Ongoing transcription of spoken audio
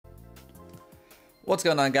What's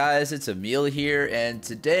going on, guys? It's Emil here, and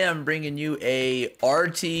today I'm bringing you a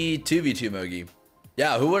RT 2v2 Mogi.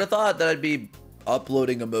 Yeah, who would have thought that I'd be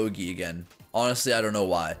uploading a Mogi again? Honestly, I don't know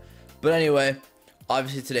why. But anyway,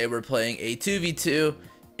 obviously today we're playing a 2v2,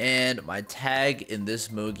 and my tag in this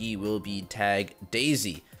Mogi will be tag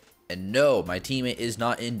Daisy. And no, my teammate is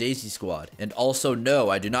not in Daisy squad. And also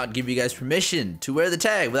no, I do not give you guys permission to wear the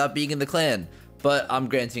tag without being in the clan. But I'm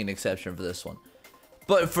granting an exception for this one.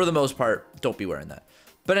 But for the most part, don't be wearing that.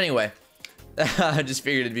 But anyway, I just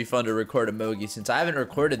figured it'd be fun to record a Mogi since I haven't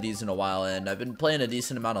recorded these in a while, and I've been playing a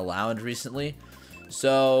decent amount of lounge recently.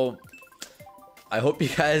 So I hope you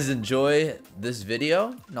guys enjoy this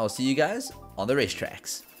video, and I'll see you guys on the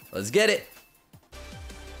racetracks. Let's get it.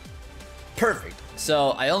 Perfect. So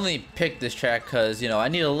I only picked this track because, you know, I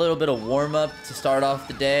need a little bit of warm-up to start off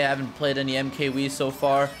the day. I haven't played any MK Wii so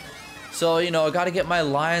far. So, you know, I got to get my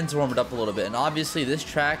lines warmed up a little bit. And obviously this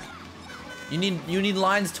track, you need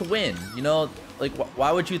lines to win. You know, like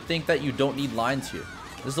why would you think that you don't need lines here?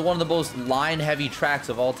 This is one of the most line-heavy tracks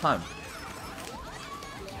of all time.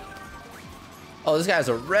 Oh, this guy's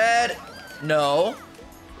a red. No.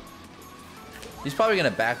 He's probably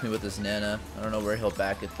going to back me with this Nana. I don't know where he'll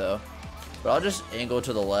back it, though. But I'll just angle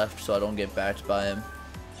to the left so I don't get backed by him.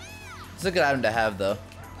 It's a good item to have, though.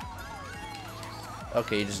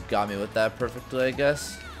 Okay, he just got me with that perfectly, I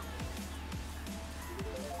guess.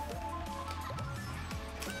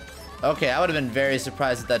 Okay, I would have been very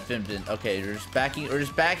surprised if that Vim didn't. Okay, we're just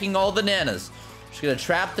backing all the nanas. Just gonna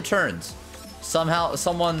trap the turns. Somehow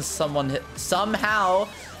someone hit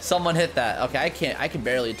that. Okay, I can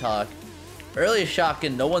barely talk. Early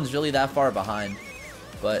shotgun, no one's really that far behind.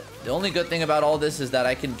 But the only good thing about all this is that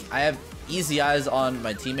I have easy eyes on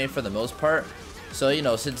my teammate for the most part. So, you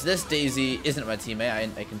know, since this Daisy isn't my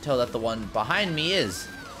teammate, I can tell that the one behind me is.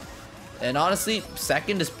 And honestly,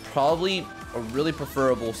 second is probably a really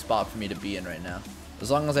preferable spot for me to be in right now.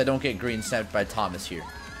 As long as I don't get green snapped by Thomas here.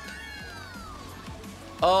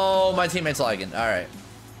 Oh, my teammate's lagging. Alright.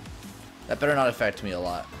 That better not affect me a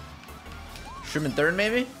lot. Shroom in third,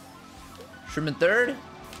 maybe? Shroom in third?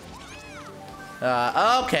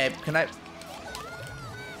 Okay. Can I...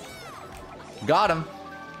 Got him.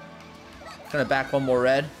 Gonna back one more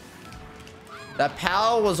red. That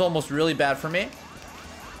PAL was almost really bad for me.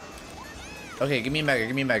 Okay, give me Mega,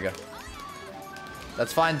 give me Mega.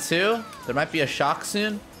 That's fine too. There might be a shock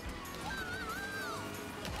soon.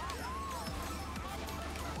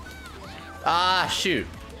 Ah, shoot.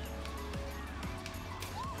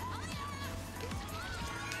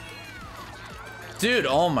 Dude,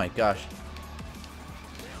 oh my gosh.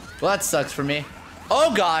 Well, that sucks for me.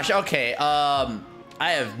 Oh gosh, okay.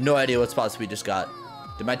 I have no idea what spots we just got.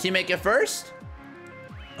 Did my teammate get first?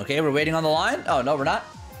 Okay, we're waiting on the line. Oh, no, we're not.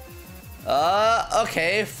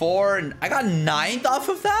 Okay, I got 9th off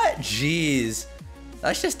of that? Jeez.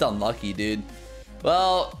 That's just unlucky, dude.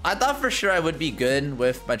 Well, I thought for sure I would be good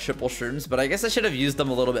with my triple shrooms, but I guess I should have used them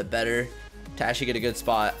a little bit better to actually get a good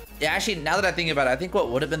spot. Yeah, actually, now that I think about it, I think what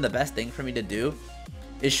would have been the best thing for me to do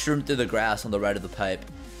is shroom through the grass on the right of the pipe.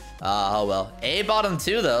 Oh well. A bottom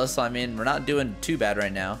 2 though, so I mean, we're not doing too bad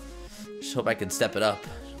right now. Just hope I can step it up.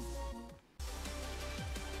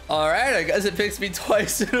 Alright, I guess it picks me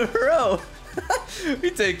twice in a row.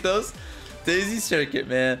 We take those. Daisy Circuit,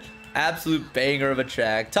 man. Absolute banger of a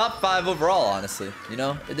track. Top 5 overall, honestly. You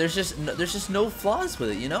know, there's just no flaws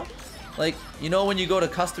with it, you know? Like, you know when you go to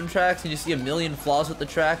custom tracks and you see a million flaws with the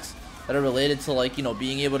tracks that are related to, like, you know,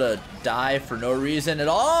 being able to die for no reason at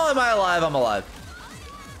all? Am I alive? I'm alive.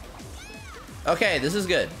 Okay, this is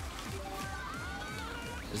good.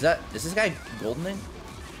 Is this guy goldening?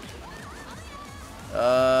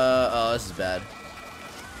 Oh, this is bad.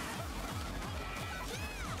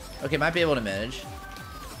 Okay, might be able to manage.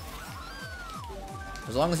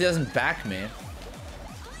 As long as he doesn't back me. I'm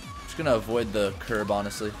just gonna avoid the curb,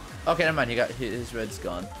 honestly. Okay, never mind, his red's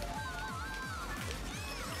gone.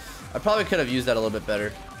 I probably could have used that a little bit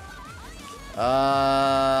better.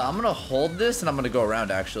 I'm gonna hold this and I'm gonna go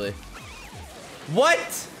around, actually.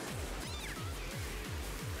 What?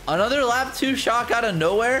 Another lap 2 shock out of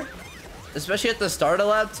nowhere? Especially at the start of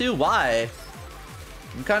lap 2? Why?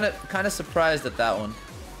 I'm kind of surprised at that one.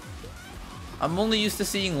 I'm only used to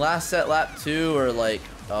seeing last set lap 2 or like,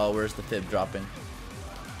 oh, where's the fib dropping?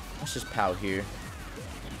 Let's just pow here.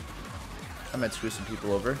 I might screw some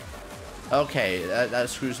people over. Okay, that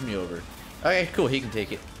screws me over. Okay, cool, he can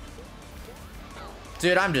take it.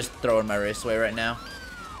 Dude, I'm just throwing my race away right now.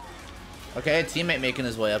 Okay, teammate making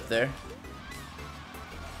his way up there.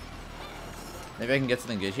 Maybe I can get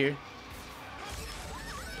something good here.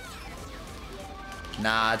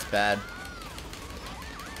 Nah, it's bad.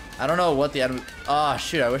 I don't know what the enemy... Oh,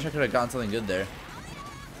 shoot. I wish I could have gotten something good there.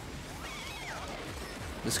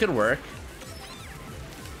 This could work.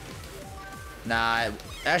 Nah,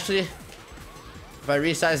 actually, if I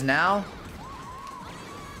resize now...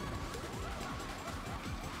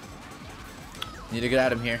 Need to get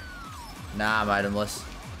at him here. Nah, I'm itemless.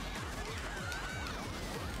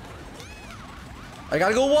 I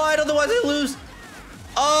gotta go wide, otherwise I lose.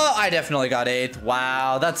 Oh, I definitely got 8th.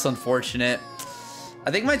 Wow, that's unfortunate. I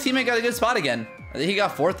think my teammate got a good spot again. I think he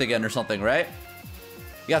got 4th again or something, right?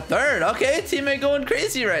 He got 3rd. Okay, teammate going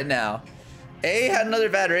crazy right now. A had another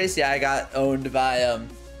bad race. Yeah, I got owned by oh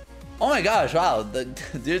my gosh, wow. The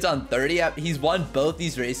dude's on 30. He's won both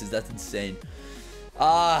these races. That's insane.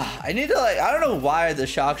 I need to I don't know why the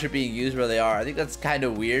shocks are being used where they are. I think that's kind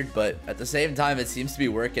of weird, but at the same time, it seems to be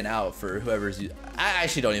working out for whoever's I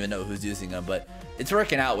actually don't even know who's using them, but it's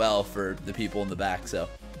working out well for the people in the back, so.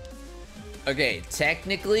 Okay,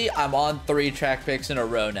 technically, I'm on 3 track picks in a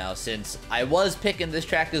row now, since I was picking this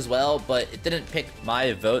track as well, but it didn't pick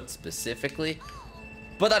my vote specifically.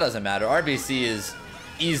 But that doesn't matter. RBC is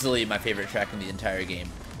easily my favorite track in the entire game.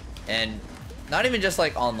 And not even just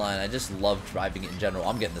like online, I just love driving it in general.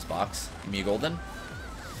 I'm getting this box. Give me a golden.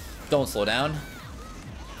 Don't slow down.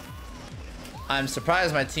 I'm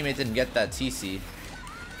surprised my teammate didn't get that TC.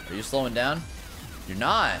 Are you slowing down? You're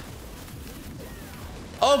not.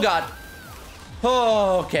 Oh god.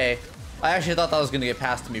 Oh, okay. I actually thought that was gonna get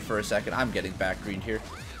past me for a second. I'm getting back greened here.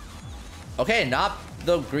 Okay, not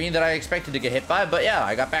the green that I expected to get hit by, but yeah,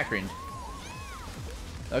 I got back greened.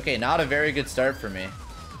 Okay, not a very good start for me.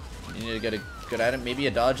 You need to get a good item, maybe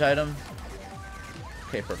a dodge item.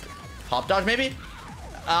 Okay, perfect. Hop dodge, maybe?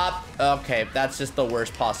 Okay, that's just the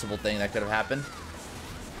worst possible thing that could have happened.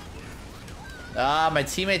 My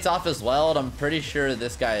teammate's off as well, and I'm pretty sure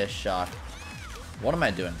this guy is shocked. What am I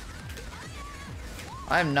doing?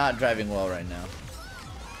 I'm not driving well right now.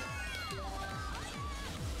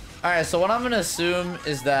 Alright, so what I'm going to assume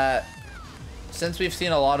is that since we've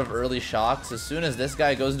seen a lot of early shocks, as soon as this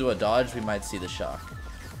guy goes into a dodge, we might see the shock.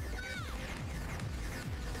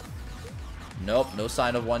 Nope, no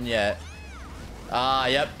sign of one yet.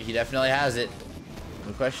 Yep, he definitely has it.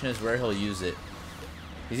 The question is where he'll use it.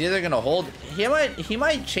 He's either going to hold... He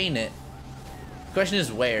might chain it. The question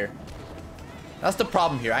is where. That's the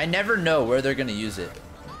problem here. I never know where they're going to use it.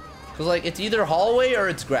 Because, like, it's either hallway or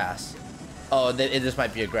it's grass. Oh, this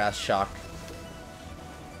might be a grass shock.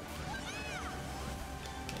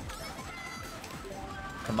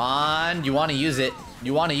 Come on. You want to use it.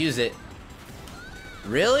 You want to use it.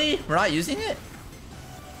 Really? We're not using it?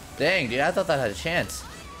 Dang, dude. I thought that had a chance.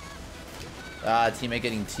 Teammate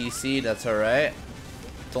getting TC'd. That's alright.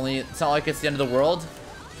 It's not like it's the end of the world.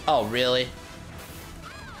 Oh, really?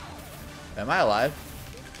 Am I alive?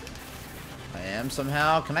 I am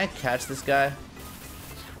somehow. Can I catch this guy?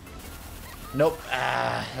 Nope.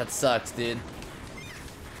 That sucks, dude.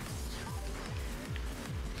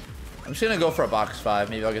 I'm just gonna go for a box 5.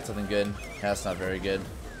 Maybe I'll get something good. That's not very good.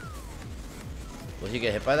 Will he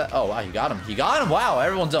get hit by that? Oh, wow, he got him. He got him! Wow,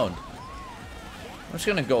 everyone's owned. I'm just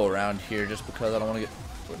gonna go around here just because I don't want to get...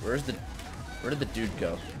 Where did the dude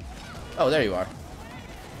go? Oh, there you are.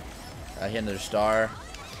 I hit another star.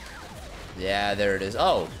 Yeah, there it is.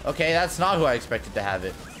 Oh, okay, that's not who I expected to have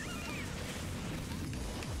it.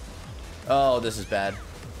 Oh, this is bad.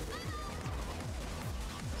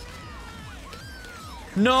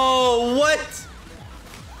 No, what?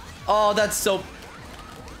 Oh, that's so...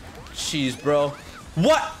 Jeez, bro.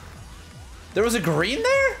 What? There was a green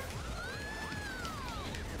there?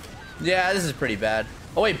 Yeah, this is pretty bad.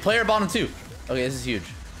 Oh, wait, player bottom 2. Okay, this is huge.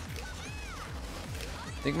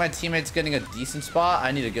 I think my teammate's getting a decent spot.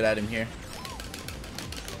 I need to get at him here.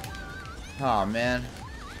 Oh, man.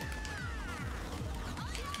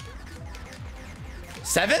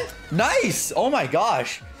 7th? Nice! Oh my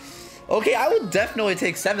gosh. Okay, I would definitely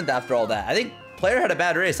take 7th after all that. I think player had a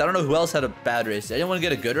bad race. I don't know who else had a bad race. Did anyone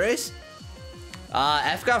get a good race?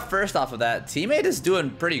 F got first off of that. Teammate is doing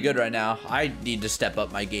pretty good right now. I need to step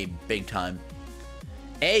up my game big time.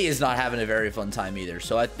 A is not having a very fun time either.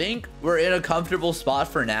 So I think we're in a comfortable spot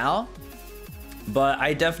for now. But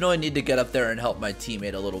I definitely need to get up there and help my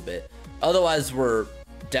teammate a little bit. Otherwise, we're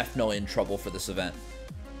definitely in trouble for this event.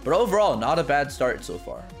 But overall, not a bad start so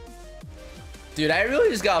far. Dude, I really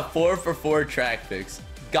just got 4 for 4 track picks.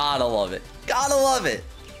 Gotta love it. Gotta love it.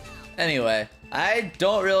 Anyway, I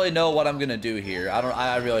don't really know what I'm gonna do here.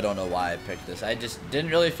 I really don't know why I picked this. I just didn't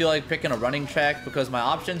really feel like picking a running track because my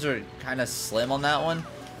options are kind of slim on that one.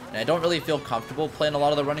 And I don't really feel comfortable playing a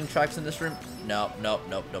lot of the running tracks in this room. Nope, nope,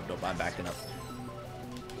 nope, nope, nope. I'm backing up.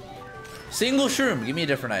 Single shroom. Give me a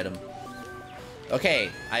different item. Okay,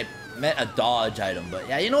 I meant a dodge item, but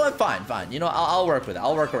yeah, you know what? Fine, fine. You know, I'll work with it.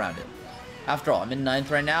 I'll work around it. After all, I'm in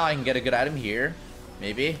 9th right now. I can get a good item here.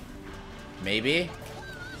 Maybe. Maybe.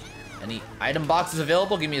 Any item boxes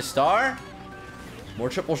available? Give me a star. More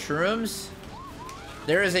triple shrooms.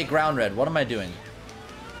 There is a ground red. What am I doing?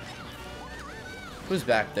 Who's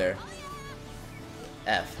back there?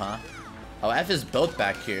 F, huh? Oh, F is both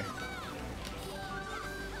back here.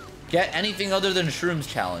 Get anything other than shrooms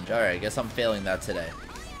challenge. All right, I guess I'm failing that today.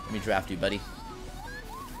 Let me draft you, buddy.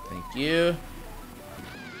 Thank you.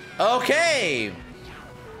 Okay.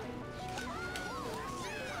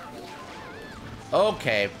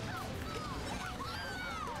 Okay.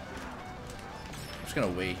 I'm just gonna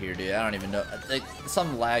wait here, dude. I don't even know. Like,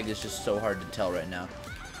 some lag is just so hard to tell right now.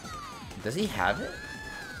 Does he have it?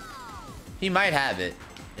 He might have it.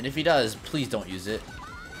 And if he does, please don't use it.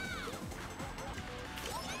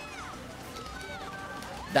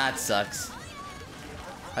 That sucks.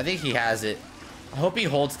 I think he has it. I hope he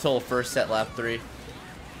holds till first set lap 3.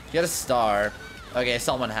 Get a star. Okay,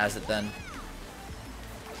 someone has it then.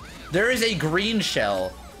 There is a green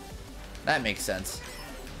shell. That makes sense.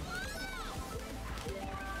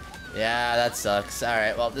 Yeah, that sucks.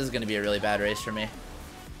 Alright, well, this is going to be a really bad race for me.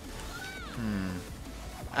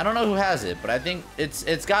 I don't know who has it, but I think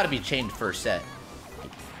it's got to be chained first set.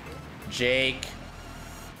 Jake.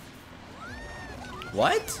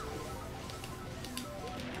 What?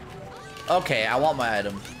 Okay, I want my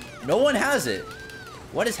item. No one has it.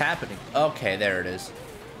 What is happening? Okay, there it is.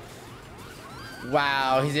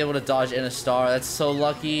 Wow, he's able to dodge in a star. That's so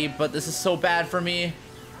lucky, but this is so bad for me.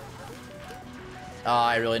 Oh,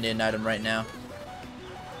 I really need an item right now.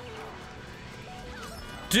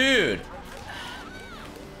 Dude.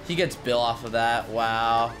 He gets Bill off of that.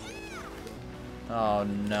 Wow. Oh,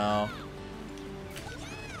 no.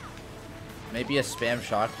 Maybe a spam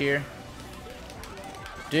shock here.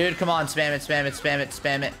 Dude, come on. Spam it, spam it, spam it,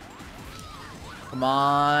 spam it. Come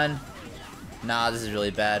on. Nah, this is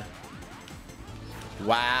really bad.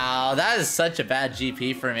 Wow, that is such a bad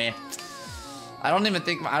GP for me. I don't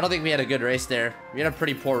think we had a good race there. We had a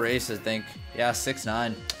pretty poor race, I think. Yeah,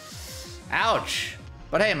 6-9. Ouch.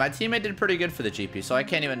 But hey, my teammate did pretty good for the GP, so I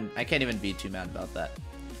can't even be too mad about that.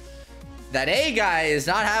 That A guy is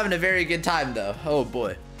not having a very good time though. Oh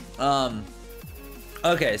boy.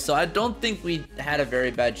 Okay, so I don't think we had a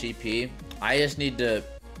very bad GP. I just need to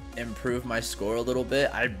improve my score a little bit.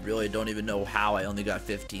 I really don't even know how I only got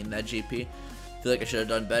 15 that GP. I feel like I should have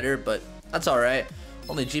done better, but that's all right.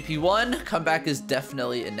 Only GP1. Comeback is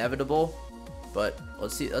definitely inevitable, but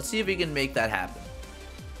let's see if we can make that happen.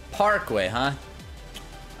 Parkway, huh?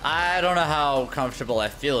 I don't know how comfortable I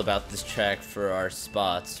feel about this track for our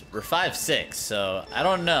spots. We're 5-6, so I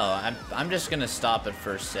don't know. I'm just gonna stop at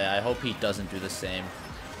first set. I hope he doesn't do the same.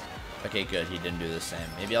 Okay, good. He didn't do the same.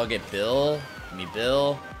 Maybe I'll get Bill. Give me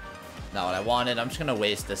Bill. Not what I wanted. I'm just gonna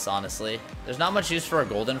waste this, honestly. There's not much use for a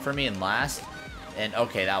golden for me in last. And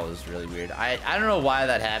okay, that was really weird. I don't know why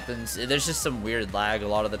that happens. There's just some weird lag a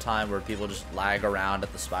lot of the time where people just lag around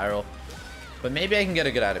at the spiral. But maybe I can get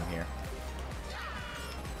a good item here.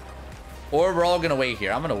 Or we're all gonna wait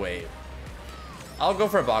here. I'm gonna wait. I'll go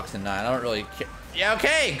for a box in 9. I don't really care. Yeah,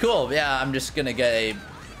 okay, cool. Yeah, I'm just gonna get a...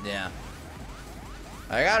 Yeah.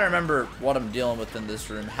 I gotta remember what I'm dealing with in this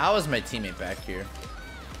room. How is my teammate back here?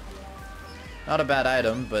 Not a bad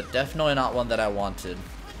item, but definitely not one that I wanted.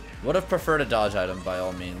 Would have preferred a dodge item by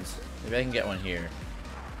all means. Maybe I can get one here.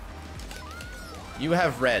 You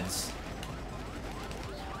have reds.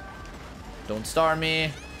 Don't star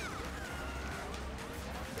me.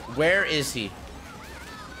 Where is he?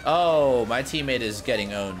 Oh, my teammate is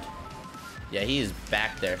getting owned. Yeah, he is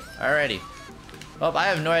back there. Alrighty. Well, I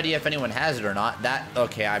have no idea if anyone has it or not.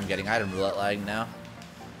 Okay, I'm getting item roulette lag now.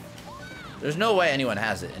 There's no way anyone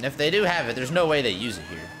has it. And if they do have it, there's no way they use it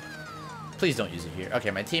here. Please don't use it here.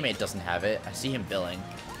 Okay, my teammate doesn't have it. I see him billing.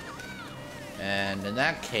 And in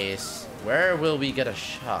that case, where will we get a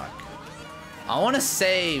shock? I want to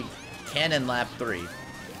say cannon lap 3.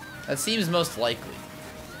 That seems most likely.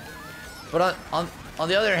 But on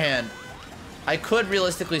the other hand, I could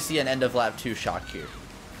realistically see an end of lap 2 shock here.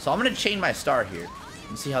 So I'm going to chain my star here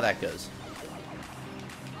and see how that goes.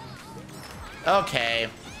 Okay.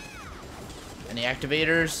 Any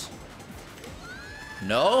activators?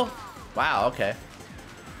 No? Wow, okay.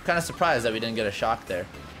 Kind of surprised that we didn't get a shock there.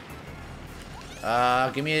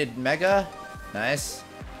 Give me a mega. Nice.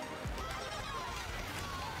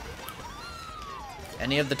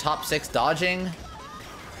 Any of the top 6 dodging?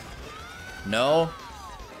 No.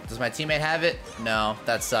 Does my teammate have it? No,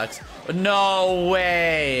 that sucks. No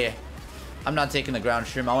way. I'm not taking the ground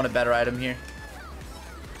shroom. I want a better item here.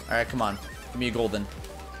 All right, come on. Give me a golden.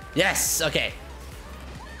 Yes. Okay.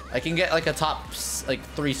 I can get like a top like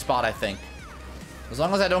 3 spot, I think. As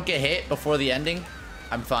long as I don't get hit before the ending,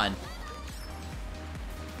 I'm fine.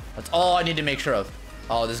 That's all I need to make sure of.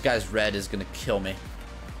 Oh, this guy's red is gonna kill me.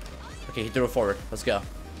 Okay, he threw it forward. Let's go.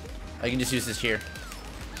 I can just use this here.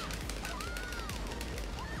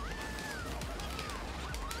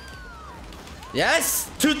 Yes!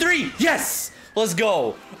 2-3! Yes! Let's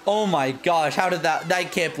go! Oh my gosh, how did that... I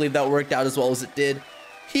can't believe that worked out as well as it did.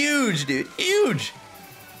 Huge, dude. Huge!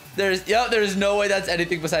 There's no way that's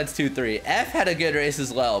anything besides 2-3. F had a good race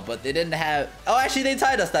as well, but they didn't have... Oh, actually, they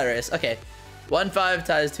tied us that race. Okay. 1-5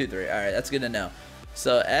 ties 2-3. All right, that's good to know.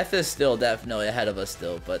 So F is still definitely ahead of us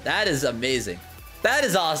still, but that is amazing. That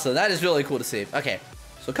is awesome. That is really cool to see. Okay,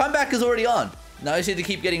 so comeback is already on. Now I just need to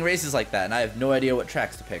keep getting races like that, and I have no idea what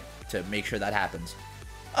tracks to pick to make sure that happens.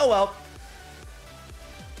 Oh, well.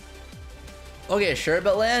 Okay,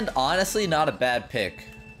 Sherbet Land, honestly, not a bad pick.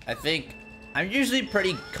 I think I'm usually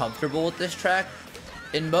pretty comfortable with this track.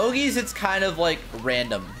 In Mogi's, it's kind of like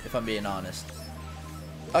random, if I'm being honest.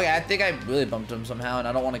 Okay, I think I really bumped him somehow, and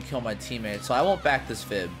I don't want to kill my teammate, so I won't back this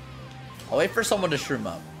fib. I'll wait for someone to shroom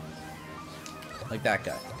up. Like that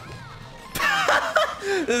guy.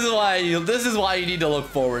 This is why you need to look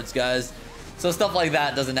forwards, guys. So stuff like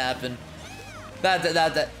that doesn't happen.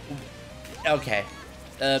 Okay.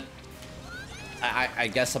 I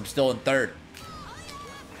guess I'm still in third.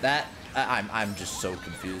 I'm just so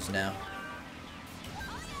confused now.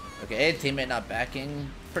 Okay, teammate not backing.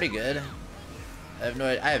 Pretty good. I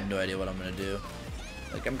have no idea what I'm gonna do.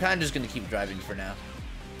 Like, I'm kind of just gonna keep driving for now.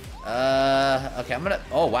 Okay, I'm gonna...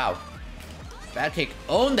 Oh, wow. Bad Cake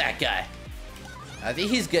owned that guy. I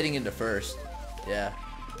think he's getting into first. Yeah.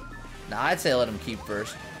 Nah, I'd say let him keep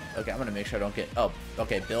first. Okay, I'm gonna make sure I don't get... Oh,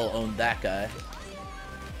 okay, Bill owned that guy.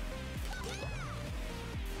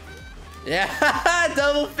 Yeah,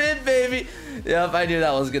 double fit, baby. Yep, I knew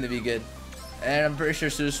that was gonna be good. And I'm pretty sure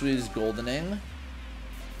Susui is goldening.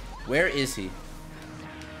 Where is he?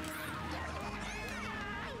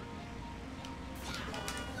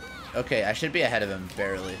 Okay, I should be ahead of him,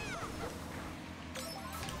 barely.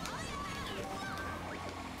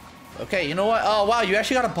 Okay, you know what? Oh, wow, you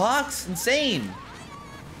actually got a box? Insane.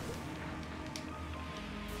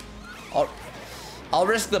 I'll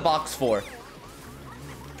risk the box 4.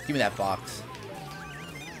 Give me that box.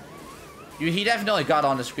 He definitely got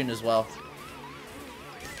on the screen as well.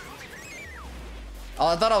 Oh,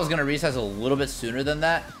 I thought I was going to resize a little bit sooner than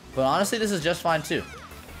that. But honestly, this is just fine, too.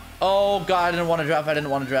 Oh, God, I didn't want to draft. I didn't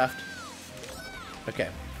want to draft. Okay.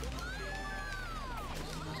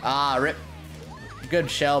 Ah, rip. Good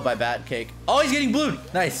shell by Bat Cake. Oh, he's getting blued.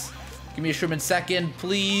 Nice. Give me a shroom in second,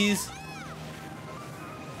 please.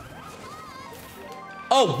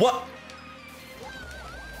 Oh, what?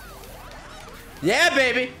 Yeah,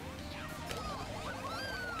 baby.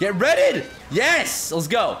 Get readied. Yes. Let's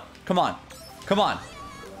go. Come on. Come on.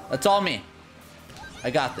 That's all me.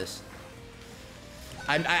 I got this.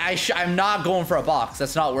 I'm not going for a box.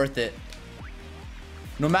 That's not worth it.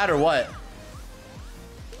 No matter what.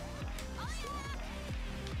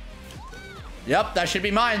 Yep, that should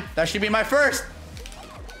be mine. That should be my first.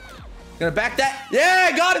 Gonna back that. Yeah,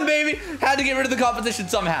 I got him, baby. Had to get rid of the competition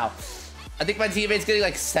somehow. I think my teammate's getting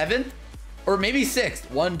like 7th or maybe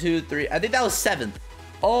 6th. 1, 2, 3. I think that was 7th.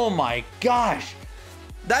 Oh my gosh.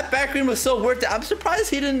 That back green was so worth it. I'm surprised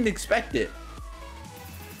he didn't expect it.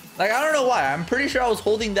 Like, I don't know why. I'm pretty sure I was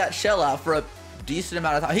holding that shell out for a decent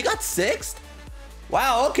amount of time. He got 6th?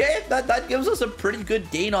 Wow, okay. That gives us a pretty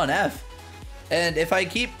good gain on F. And if I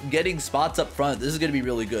keep getting spots up front, this is going to be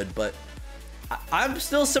really good. But I'm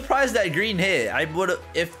still surprised that green hit. I would have,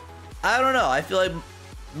 if, I don't know. I feel like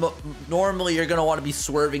normally you're going to want to be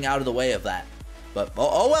swerving out of the way of that. But,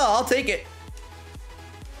 oh well, I'll take it.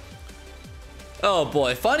 Oh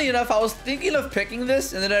boy, funny enough, I was thinking of picking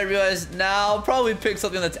this, and then I realized, nah, I'll probably pick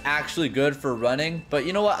something that's actually good for running. But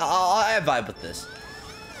you know what? I vibe with this.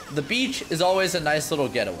 The beach is always a nice little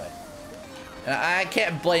getaway. And I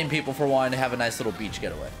can't blame people for wanting to have a nice little beach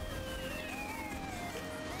getaway.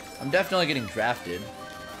 I'm definitely getting drafted.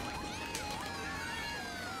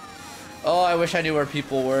 Oh, I wish I knew where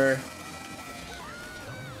people were.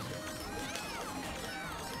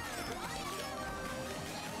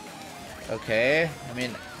 Okay, I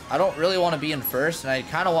mean, I don't really want to be in first, and I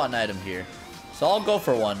kind of want an item here. So I'll go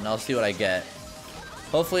for one, and I'll see what I get.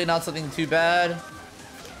 Hopefully not something too bad.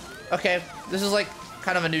 Okay, this is like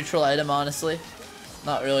kind of a neutral item, honestly.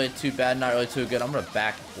 Not really too bad, not really too good. I'm going to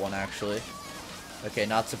back one, actually. Okay,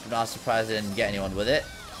 not surprised I didn't get anyone with it.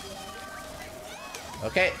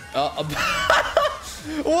 Okay.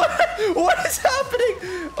 What is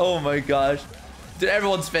happening? Oh my gosh. Dude,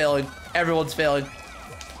 everyone's failing. Everyone's failing.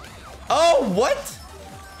 Oh, what?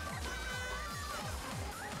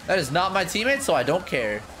 That is not my teammate, so I don't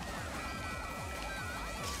care.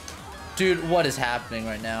 Dude, what is happening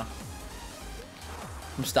right now?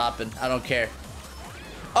 I'm stopping. I don't care.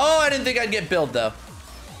 Oh, I didn't think I'd get billed, though.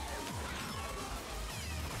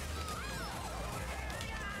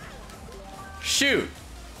 Shoot.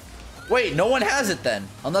 Wait, no one has it then.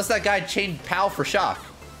 Unless that guy chained PAL for shock.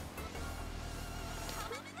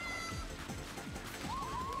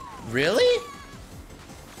 Really?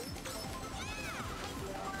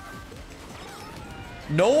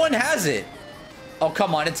 No one has it. Oh,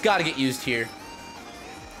 come on. It's got to get used here.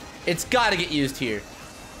 It's got to get used here.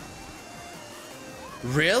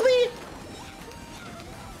 Really?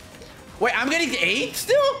 Wait, I'm getting 8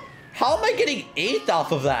 still? How am I getting 8th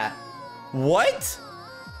off of that? What?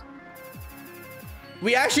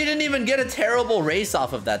 We actually didn't even get a terrible race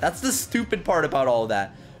off of that. That's the stupid part about all of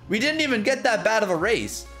that. We didn't even get that bad of a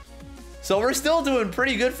race. So we're still doing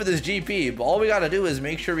pretty good for this GP. But all we got to do is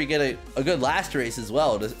make sure we get a good last race as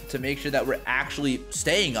well to make sure that we're actually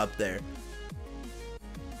staying up there.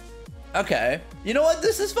 Okay. You know what?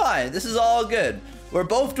 This is fine. This is all good. We're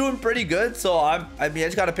both doing pretty good. So I mean, I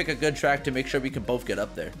just got to pick a good track to make sure we can both get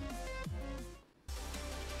up there.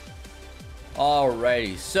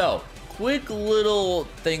 Alrighty, so quick little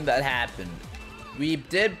thing that happened. We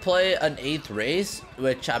did play an 8th race,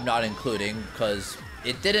 which I'm not including because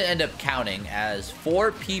it didn't end up counting, as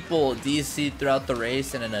 4 people DC'd throughout the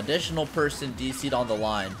race and an additional person DC'd on the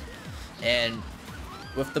line. And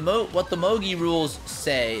with what the Mogi rules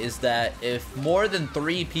say is that if more than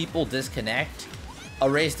 3 people disconnect, a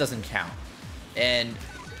race doesn't count. And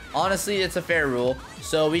honestly, it's a fair rule.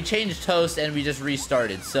 So we changed host and we just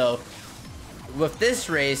restarted. So with this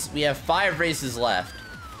race, we have 5 races left,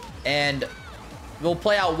 and we'll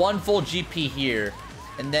play out 1 full GP here,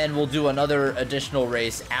 and then we'll do another additional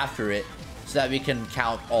race after it so that we can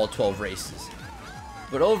count all 12 races.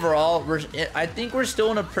 But overall, I think we're still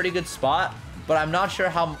in a pretty good spot, but I'm not sure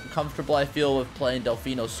how comfortable I feel with playing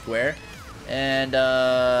Delfino Square. And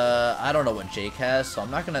I don't know what Jake has, so I'm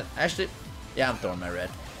not gonna actually. Yeah, I'm throwing my red.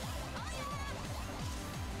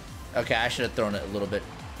 Okay, I should have thrown it a little bit.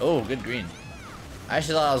 Oh, good green. I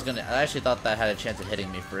actually thought that had a chance of hitting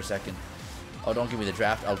me for a second. Oh, don't give me the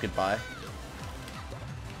draft. Oh, goodbye.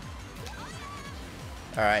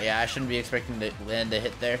 Alright, yeah, I shouldn't be expecting to land a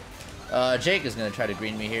hit there. Jake is gonna try to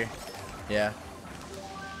green me here. Yeah.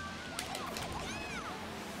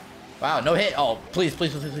 Wow, no hit. Oh, please,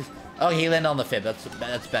 please, please, please. Oh, he landed on the fib.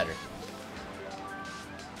 That's better.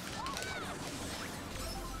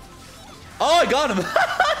 Oh, I got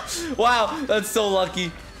him. Wow, that's so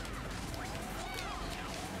lucky.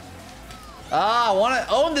 Ah, I want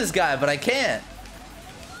to own this guy, but I can't.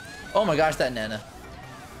 Oh my gosh, that Nana.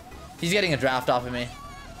 He's getting a draft off of me.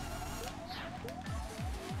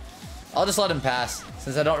 I'll just let him pass,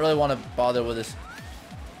 since I don't really want to bother with this.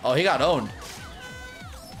 Oh, he got owned.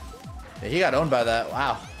 Yeah, he got owned by that.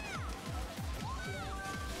 Wow.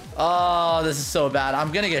 Oh, this is so bad.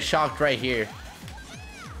 I'm going to get shocked right here.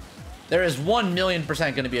 There is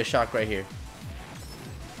 1,000,000% going to be a shock right here.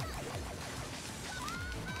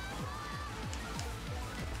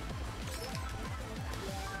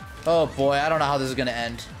 Oh boy, I don't know how this is gonna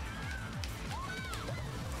end.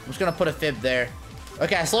 I'm just gonna put a fib there.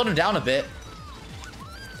 Okay, I slowed him down a bit.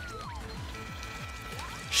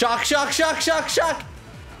 Shock, shock, shock, shock, shock!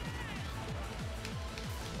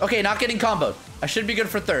 Okay, not getting comboed. I should be good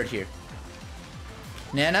for 3rd here.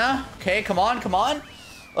 Nana, okay, come on, come on.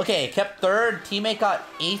 Okay, kept 3rd. Teammate got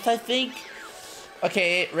 8th, I think.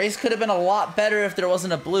 Okay, race could have been a lot better if there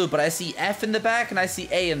wasn't a blue, but I see F in the back and I see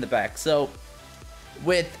A in the back. So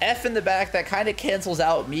with F in the back, that kind of cancels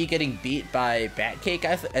out me getting beat by Batcake.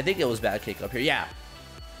 I think it was Batcake up here. Yeah.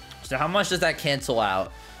 So how much does that cancel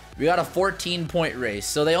out? We got a 14-point race.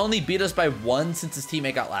 So they only beat us by 1 since his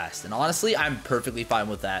teammate got last. And honestly, I'm perfectly fine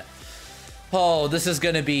with that. Oh, this is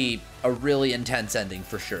going to be a really intense ending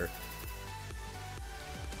for sure.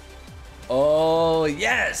 Oh,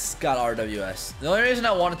 yes! Got RWS. The only reason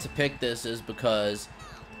I wanted to pick this is because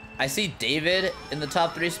I see David in the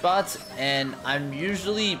top 3 spots, and I'm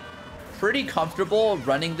usually pretty comfortable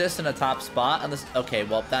running this in a top spot. On this. Okay,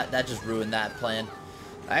 well, that just ruined that plan.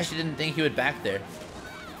 I actually didn't think he would back there.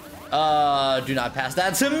 Do not pass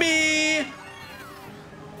that to me!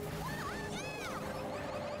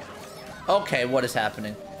 Okay, what is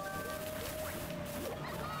happening?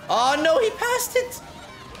 Oh, no, he passed it!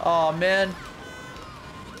 Oh, man.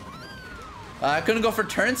 I couldn't go for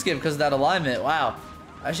turn skip because of that alignment. Wow.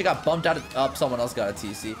 I actually got bumped out of... Oh, someone else got a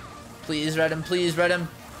TC. Please red him. Please red him.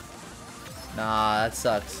 Nah, that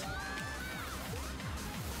sucks.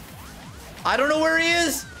 I don't know where he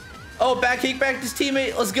is. Oh, back kick back to his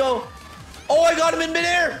teammate. Let's go. Oh, I got him in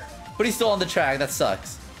midair. But he's still on the track. That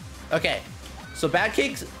sucks. Okay. So bad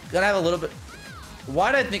kick's gonna have a little bit...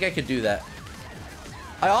 Why did I think I could do that?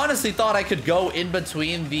 I honestly thought I could go in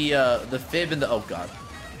between the fib and the... Oh, God.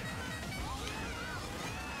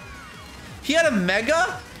 He had a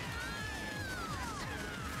mega?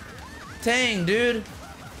 Dang, dude.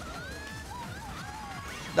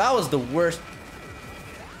 That was the worst.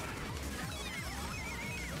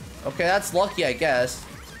 Okay, that's lucky, I guess.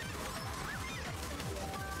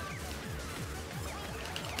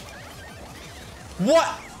 What?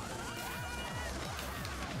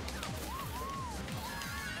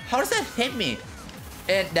 How does that hit me?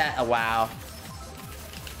 And that, oh, wow.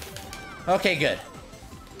 Okay, good.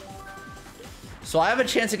 So I have a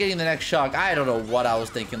chance of getting the next shock. I don't know what I was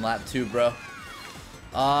thinking lap 2, bro.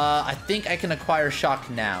 I think I can acquire shock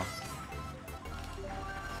now.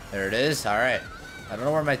 There it is. All right. I don't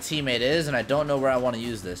know where my teammate is, and I don't know where I want to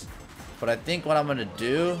use this. But I think what I'm going to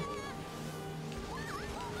do...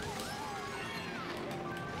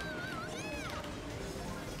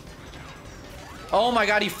 Oh my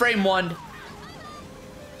God, he frame one.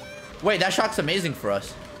 Wait, that shock's amazing for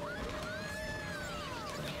us.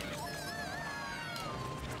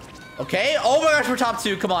 Okay. Oh my gosh, we're top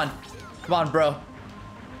 2. Come on. Come on, bro.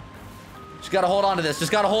 Just gotta hold on to this.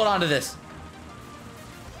 Just gotta hold on to this.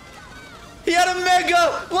 He had a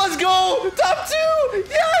mega. Let's go. Top 2.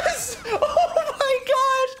 Yes. Oh my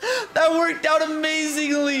gosh. That worked out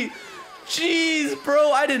amazingly. Jeez,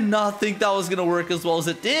 bro. I did not think that was gonna work as well as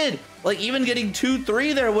it did. Like, even getting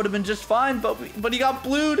 2-3 there would have been just fine, but he got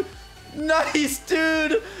blued. Nice,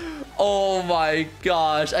 dude. Oh my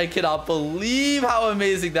gosh. I cannot believe how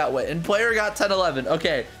amazing that went. And player got 10-11.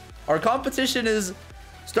 Okay. Our competition is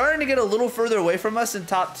starting to get a little further away from us in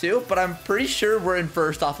top 2, but I'm pretty sure we're in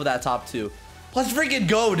first off of that top 2. Let's freaking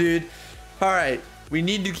go, dude. All right. We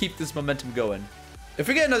need to keep this momentum going. If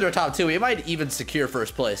we get another top 2, we might even secure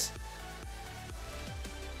first place.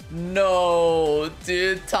 No,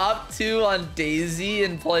 dude. Top 2 on Daisy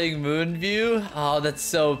and playing Moonview. Oh, that's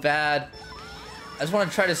so bad. I just want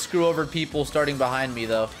to try to screw over people starting behind me,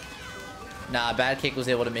 though. Nah, Bad Cake was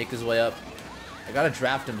able to make his way up. I gotta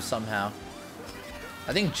draft him somehow.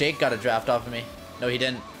 I think Jake got a draft off of me. No, he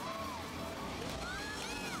didn't.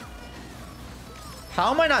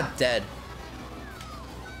 How am I not dead?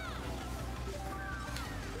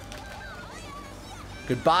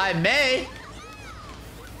 Goodbye, May.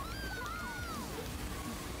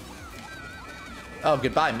 Oh,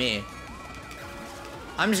 goodbye, me.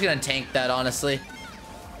 I'm just gonna tank that, honestly.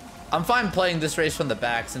 I'm fine playing this race from the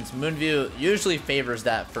back since Moonview usually favors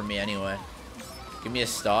that for me anyway. Give me a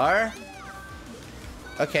star.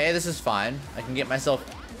 Okay, this is fine. I can get myself...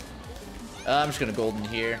 I'm just gonna golden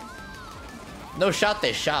here. No shot,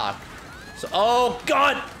 they shock. So, oh,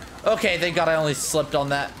 God! Okay, thank God I only slipped on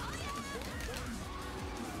that.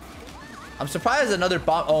 I'm surprised another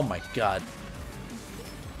bomb... Oh, my God.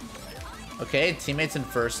 Okay, teammates in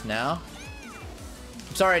first now.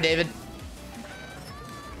 I'm sorry, David.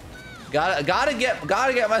 Gotta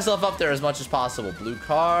get myself up there as much as possible. Blue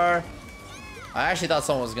car. I actually thought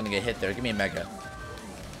someone was gonna get hit there. Give me a mega.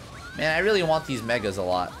 Man, I really want these megas a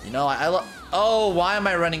lot. You know, I love... Oh, why am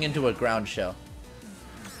I running into a ground show?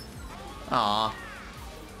 Aw.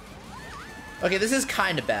 Okay, this is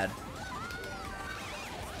kind of bad.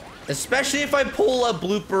 Especially if I pull a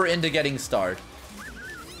blooper into getting starred.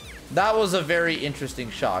 That was a very interesting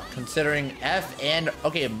shock, considering F and...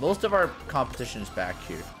 Okay, most of our competition is back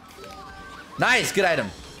here. Nice, good item.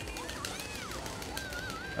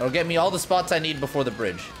 It'll get me all the spots I need before the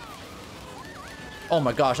bridge. Oh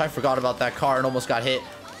my gosh, I forgot about that car and almost got hit.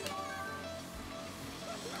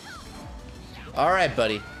 All right,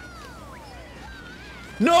 buddy.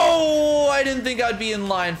 No, I didn't think I'd be in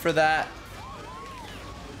line for that.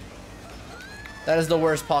 That is the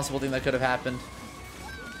worst possible thing that could have happened.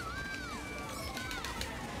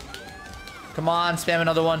 Come on, spam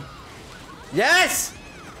another one. Yes!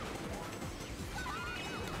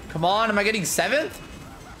 Come on, am I getting 7th?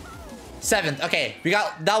 7th, okay.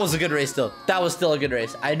 That was a good race still. That was still a good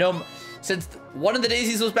race. I know, since one of the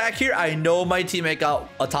daisies was back here, I know my teammate got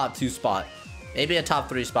a top 2 spot. Maybe a top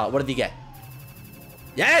 3 spot. What did he get?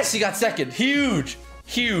 Yes, he got 2nd. Huge.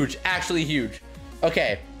 Huge, actually huge.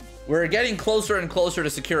 Okay, we're getting closer and closer to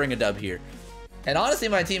securing a dub here. And honestly,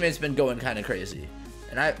 my teammate's been going kind of crazy.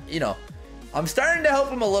 And I'm starting to help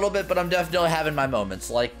him a little bit, but I'm definitely having my moments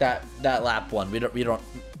like that lap one. We don't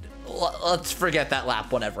let's forget that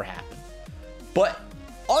lap one ever happened. But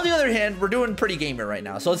on the other hand, we're doing pretty gamer right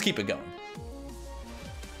now, so let's keep it going.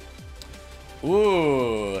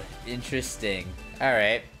 Ooh, interesting. All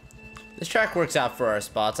right. This track works out for our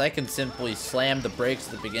spots. I can simply slam the brakes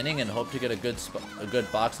at the beginning and hope to get a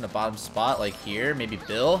good box in the bottom spot, like here. Maybe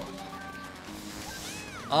Bill.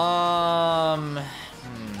 Oh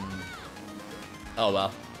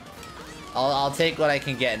well. I'll take what I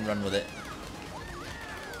can get and run with it.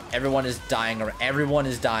 Everyone is dying. Everyone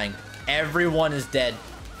is dying. Everyone is dead.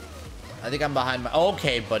 I think I'm behind my...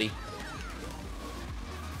 Okay, buddy.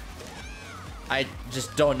 I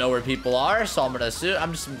just don't know where people are, so I'm gonna assume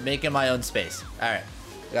I'm just making my own space. All right.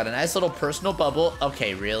 Got a nice little personal bubble.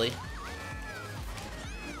 Okay, really?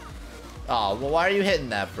 Oh, well, why are you hitting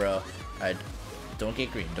that, bro? All right. Don't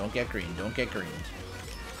get green. Don't get green. Don't get green.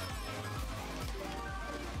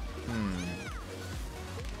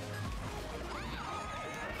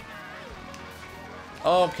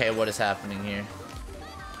 Okay, what is happening here?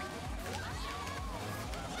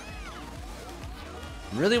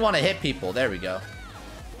 Really want to hit people. There we go.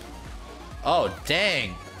 Oh,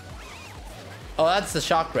 dang. Oh, that's the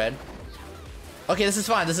shock red. Okay, this is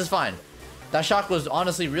fine. This is fine. That shock was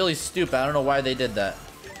honestly really stupid. I don't know why they did that.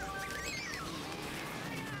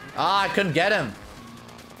 Ah, I couldn't get him.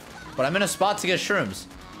 But I'm in a spot to get shrooms.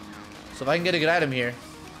 So if I can get a good item here.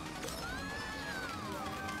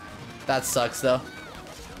 That sucks, though.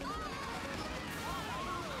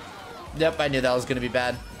 Yep, I knew that was going to be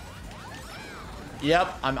bad.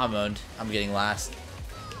 Yep, I'm owned. I'm getting last.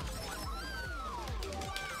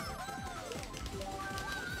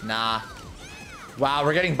 Nah. Wow,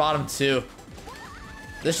 we're getting bottom 2.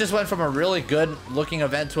 This just went from a really good looking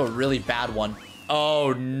event to a really bad one.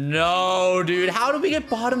 Oh no, dude. How did we get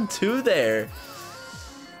bottom 2 there?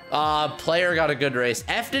 Player got a good race.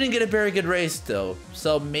 F didn't get a very good race though.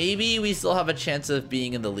 So maybe we still have a chance of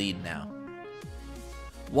being in the lead now.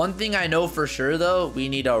 One thing I know for sure though, we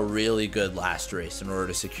need a really good last race in order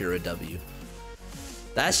to secure a W.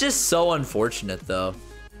 That's just so unfortunate though.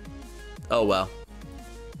 Oh well.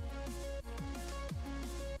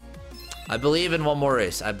 I believe in one more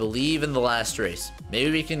race. I believe in the last race.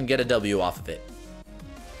 Maybe we can get a W off of it.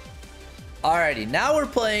 Alrighty, now we're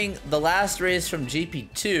playing the last race from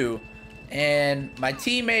GP2, and my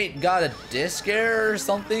teammate got a disc error or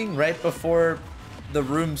something right before the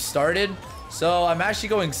room started. So I'm actually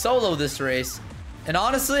going solo this race, and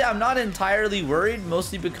honestly, I'm not entirely worried,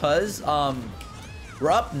 mostly because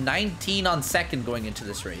we're up 19 on second going into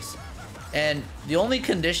this race. And the only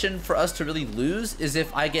condition for us to really lose is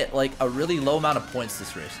if I get like a really low amount of points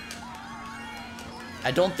this race.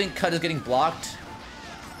 I don't think Cut is getting blocked.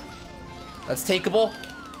 That's takeable.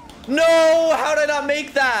 No! How did I not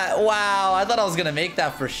make that? Wow, I thought I was gonna make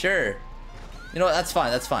that for sure. You know what? That's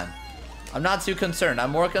fine. That's fine. I'm not too concerned.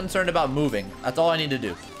 I'm more concerned about moving. That's all I need to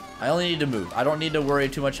do. I only need to move. I don't need to worry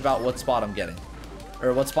too much about what spot I'm getting.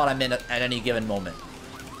 Or what spot I'm in at any given moment.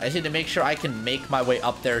 I just need to make sure I can make my way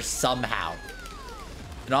up there somehow.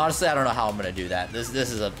 And honestly, I don't know how I'm gonna do that. This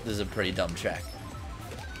is a pretty dumb track.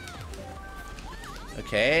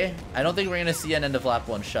 Okay. I don't think we're gonna see an end of lap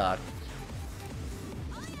 1 shock.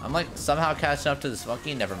 I'm like somehow catching up to this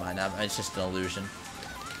monkey. Never mind. It's just an illusion.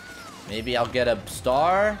 Maybe I'll get a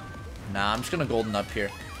star. Nah, I'm just gonna golden up here.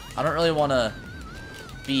 I don't really want to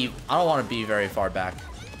be... I don't want to be very far back.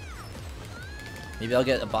 Maybe I'll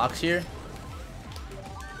get a box here.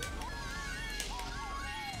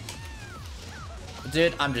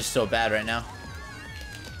 Dude, I'm just so bad right now.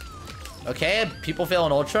 Okay, people fail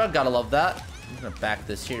in Ultra. Gotta love that. I'm gonna back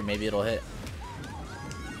this here. Maybe it'll hit.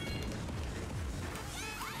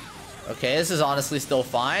 Okay, this is honestly still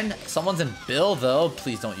fine. Someone's in Bill, though.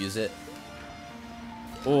 Please don't use it.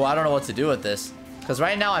 Oh, I don't know what to do with this. Because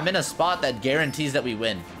right now, I'm in a spot that guarantees that we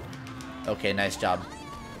win. Okay, nice job.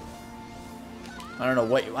 I don't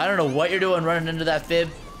know what you're doing running into that fib.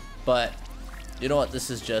 But, you know what? This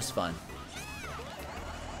is just fun.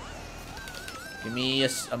 Give me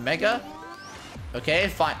a mega. Okay,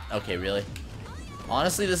 fine. Okay, really.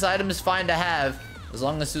 Honestly, this item is fine to have. As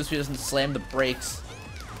long as Susupi doesn't slam the brakes.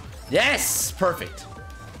 Yes! Perfect.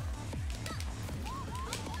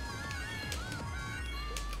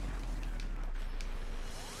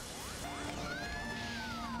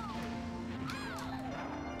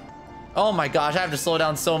 Oh my gosh, I have to slow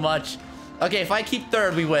down so much. Okay, if I keep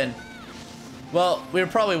third, we win. Well, we're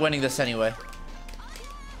probably winning this anyway.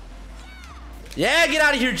 Yeah, get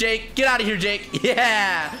out of here, Jake. Get out of here, Jake.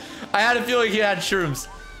 Yeah. I had a feeling he had shrooms.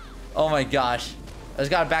 Oh my gosh. I just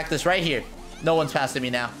gotta back this right here. No one's passing me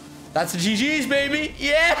now. That's the GG's, baby.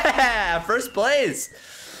 Yeah. First place.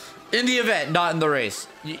 In the event, not in the race.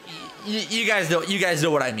 You guys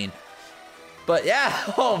know what I mean. But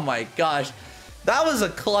yeah, oh my gosh. That was a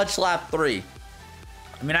clutch lap 3.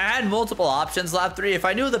 I mean, I had multiple options lap 3. If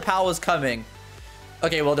I knew the POW was coming.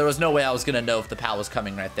 Okay, well, there was no way I was going to know if the POW was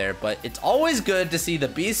coming right there. But it's always good to see the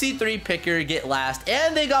BC3 picker get last.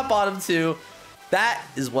 And they got bottom 2. That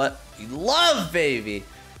is what we love, baby.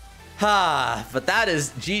 But that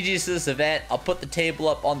is GG's to this event. I'll put the table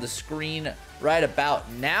up on the screen right about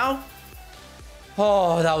now.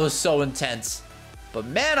 Oh, that was so intense. But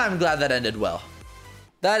man, I'm glad that ended well.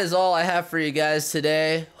 That is all I have for you guys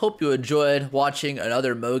today. Hope you enjoyed watching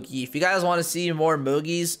another Mogi. If you guys want to see more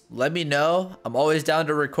Mogis, let me know. I'm always down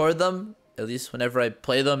to record them, at least whenever I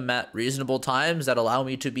play them at reasonable times that allow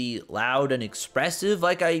me to be loud and expressive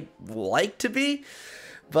like I like to be.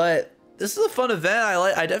 But this is a fun event.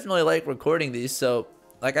 I definitely like recording these. So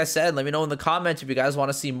like I said, let me know in the comments if you guys want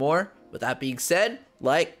to see more. With that being said,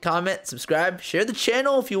 like, comment, subscribe, share the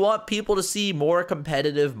channel if you want people to see more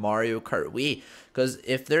competitive Mario Kart Wii. Because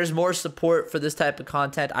if there's more support for this type of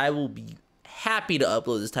content, I will be happy to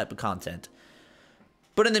upload this type of content.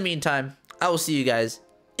 But in the meantime, I will see you guys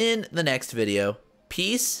in the next video.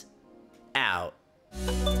 Peace out.